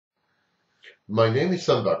My name is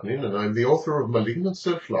Sam Vaknin, and I'm the author of Malignant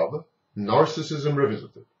Self-Love, Narcissism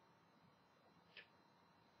Revisited.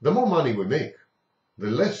 The more money we make,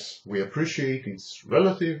 the less we appreciate its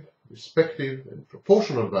relative, respective, and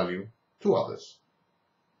proportional value to others.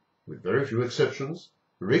 With very few exceptions,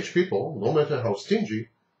 rich people, no matter how stingy,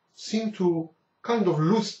 seem to kind of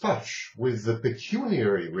lose touch with the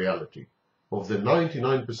pecuniary reality of the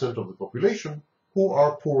 99% of the population who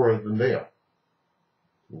are poorer than they are.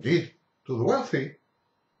 Indeed, to the wealthy,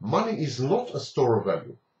 money is not a store of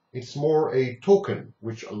value. It's more a token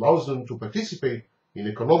which allows them to participate in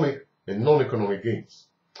economic and non-economic gains.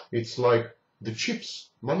 It's like the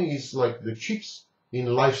chips. Money is like the chips in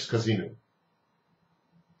life's casino.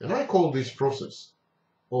 And I call this process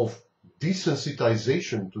of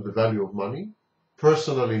desensitization to the value of money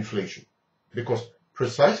personal inflation. Because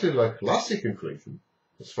precisely like classic inflation,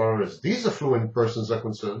 as far as these affluent persons are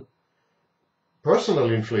concerned,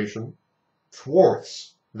 personal inflation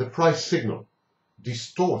thwarts the price signal,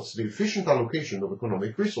 distorts the efficient allocation of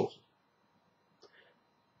economic resources.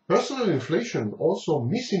 Personal inflation also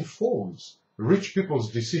misinforms rich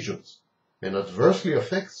people's decisions and adversely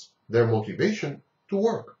affects their motivation to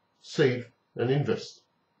work, save, and invest.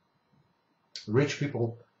 Rich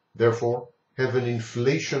people, therefore, have an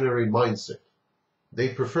inflationary mindset. They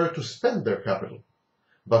prefer to spend their capital,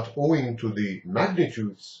 but owing to the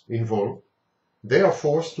magnitudes involved, they are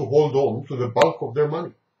forced to hold on to the bulk of their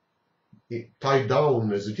money, tied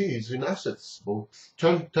down as it is in assets, both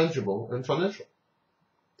tangible and financial.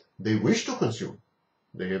 They wish to consume.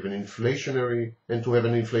 They have an inflationary and to have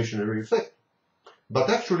an inflationary effect. But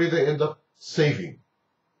actually they end up saving.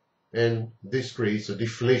 And this creates a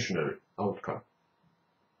deflationary outcome.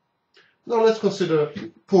 Now let's consider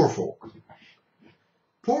poor folk.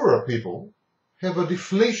 Poorer people have a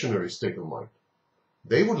deflationary state of mind.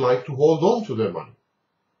 They would like to hold on to their money,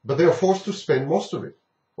 but they are forced to spend most of it,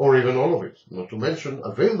 or even all of it, not to mention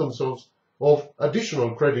avail themselves of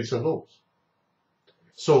additional credits and loans.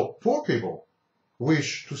 So poor people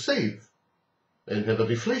wish to save and have a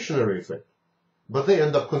deflationary effect, but they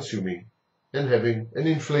end up consuming and having an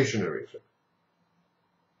inflationary effect.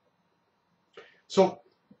 So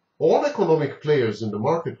all economic players in the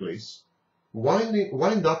marketplace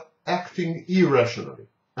wind up acting irrationally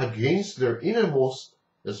against their innermost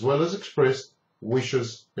as well as expressed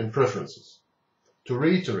wishes and preferences. To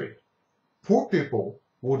reiterate, poor people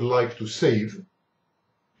would like to save,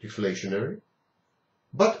 deflationary,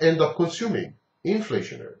 but end up consuming,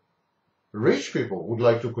 inflationary. Rich people would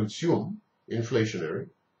like to consume, inflationary,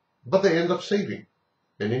 but they end up saving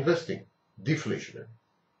and investing, deflationary.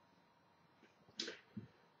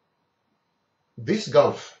 This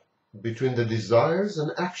gulf between the desires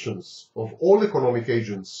and actions of all economic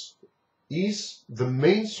agents is the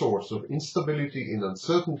main source of instability and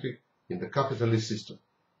uncertainty in the capitalist system,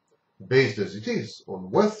 based as it is on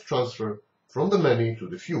wealth transfer from the many to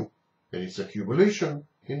the few, and its accumulation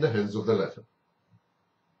in the hands of the latter.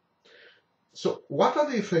 So, what are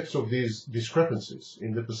the effects of these discrepancies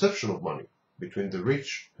in the perception of money between the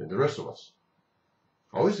rich and the rest of us?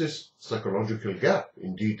 How is this psychological gap,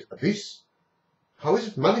 indeed abyss, how is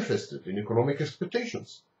it manifested in economic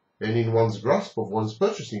expectations and in one's grasp of one's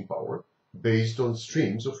purchasing power based on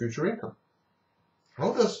streams of future income?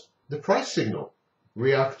 How does the price signal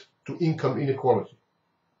react to income inequality?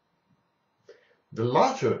 The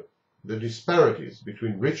larger the disparities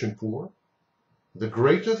between rich and poor, the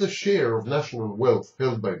greater the share of national wealth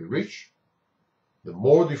held by the rich, the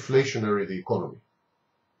more deflationary the economy.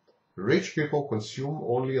 Rich people consume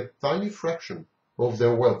only a tiny fraction of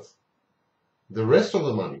their wealth. The rest of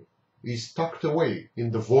the money is tucked away in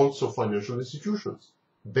the vaults of financial institutions,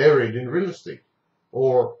 buried in real estate,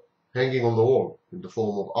 or hanging on the wall in the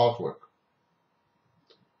form of artwork.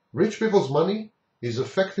 Rich people's money is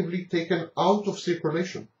effectively taken out of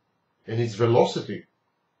circulation, and its velocity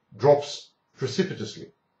drops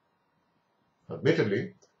precipitously.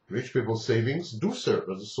 Admittedly, rich people's savings do serve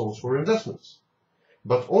as a source for investments,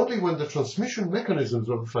 but only when the transmission mechanisms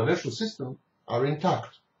of the financial system are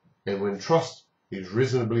intact and when trust is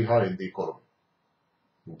reasonably high in the economy.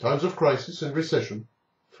 In times of crisis and recession,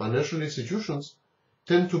 financial institutions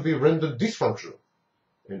tend to be rendered dysfunctional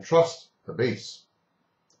and trust abates.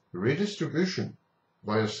 Redistribution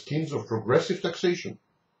via schemes of progressive taxation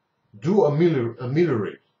does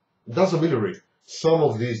ameliorate some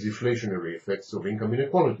of these deflationary effects of income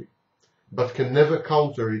inequality, but can never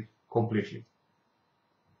counter it completely.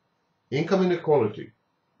 Income inequality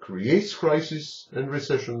creates crises and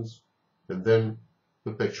recessions and then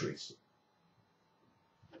perpetuates it.